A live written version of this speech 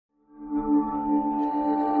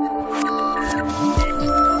Hello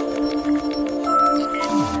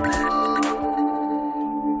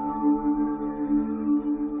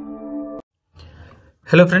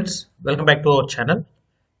friends, welcome back to our channel.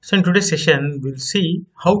 So in today's session, we'll see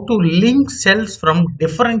how to link cells from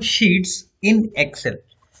different sheets in Excel.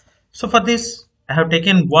 So for this, I have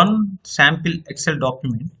taken one sample Excel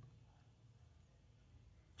document.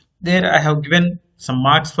 There I have given some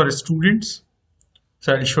marks for students.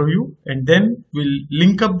 So I'll show you and then we'll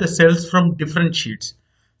link up the cells from different sheets.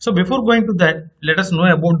 So before going to that, let us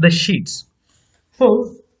know about the sheets.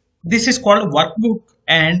 So this is called workbook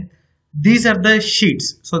and these are the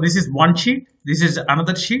sheets. So this is one sheet, this is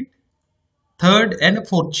another sheet, third and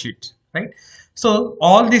fourth sheet, right? So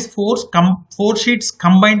all these four sheets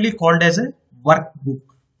combinedly called as a workbook,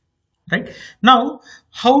 right? Now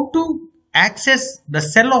how to access the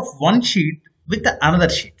cell of one sheet with the another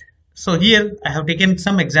sheet? So here I have taken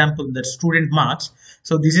some example, the student marks.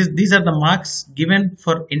 So these are the marks given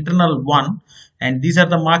for internal 1 and these are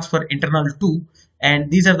the marks for internal 2 and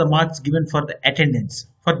these are the marks given for the attendance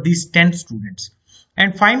for these 10 students.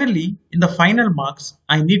 And finally, in the final marks,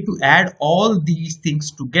 I need to add all these things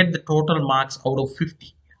to get the total marks out of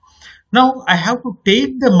 50. Now I have to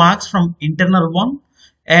take the marks from internal 1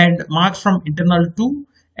 and marks from internal 2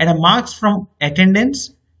 and a marks from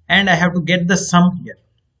attendance, and I have to get the sum here,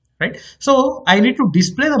 right? So I need to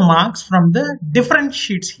display the marks from the different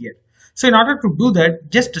sheets here. So in order to do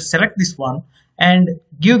that, just select this one and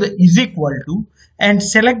give the is equal to and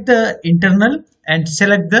select the internal and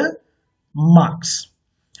select the marks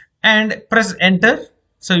and press enter.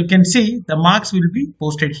 So you can see the marks will be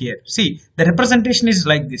posted here. See, the representation is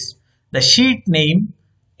like this: the sheet name,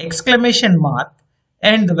 exclamation mark,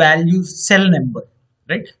 and the value cell number,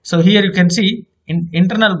 right? So here you can see in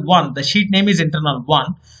internal 1, the sheet name is internal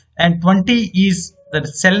 1 and 20 is the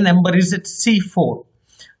cell number is at C4.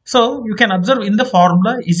 So you can observe in the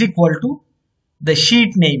formula is equal to the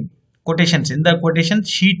sheet name, quotations, in the quotation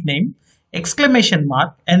sheet name, exclamation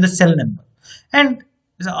mark, and the cell number. And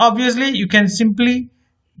obviously you can simply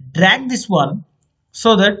drag this one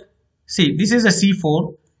so that, see, this is a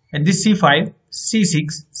C4 and this C5,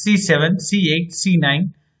 C6, C7, C8,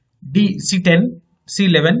 C9, D, C10,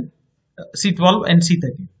 C11, C12 and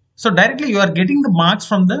C13. So directly you are getting the marks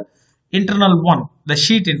from the internal 1, the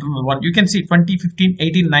sheet internal 1. You can see 20, 15,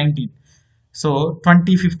 18, 19. So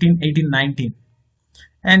 20, 15, 18, 19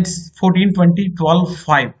 and 14, 20, 12,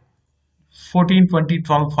 5. 14, 20,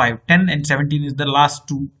 12, 5, 10 and 17 is the last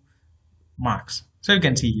two marks. So you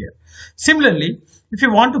can see here. Similarly, if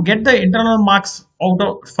you want to get the internal marks out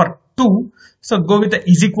of for 2, so go with the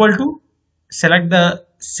is equal to, select the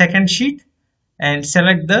second sheet and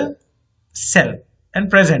select the cell and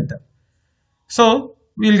press enter. So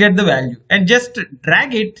we will get the value and just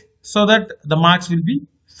drag it so that the marks will be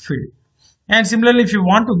filled. And similarly, if you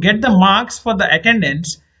want to get the marks for the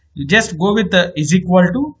attendance, you just go with the is equal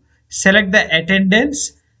to, select the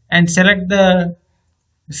attendance and select the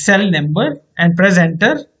cell number and press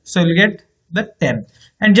enter. So you get the 10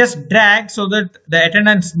 and just drag so that the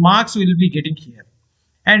attendance marks will be getting here.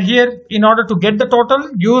 And here, in order to get the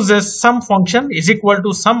total, use a sum function is equal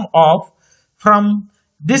to sum of from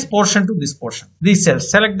this portion to this portion, these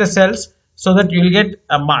cells. Select the cells so that you will get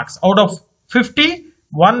marks out of 50.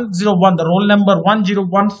 101, the roll number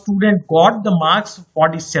 101 student got the marks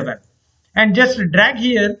 47, and just drag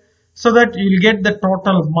here so that you will get the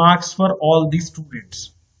total marks for all these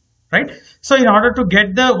students, right? So in order to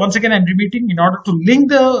get the, once again I'm repeating, in order to link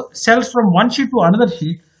the cells from one sheet to another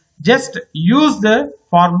sheet, just use the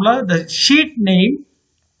formula, the sheet name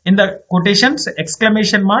in the quotations,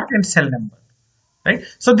 exclamation mark and cell number, right?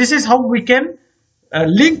 So this is how we can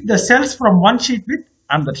link the cells from one sheet with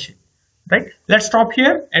another sheet. Right, let's stop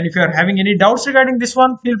here, and if you are having any doubts regarding this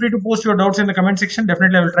one, feel free to post your doubts in the comment section.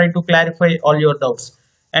 Definitely I will try to clarify all your doubts.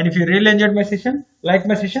 And if you really enjoyed my session, like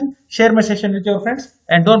my session, share my session with your friends,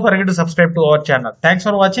 and don't forget to subscribe to our channel. Thanks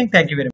for watching. Thank you very much.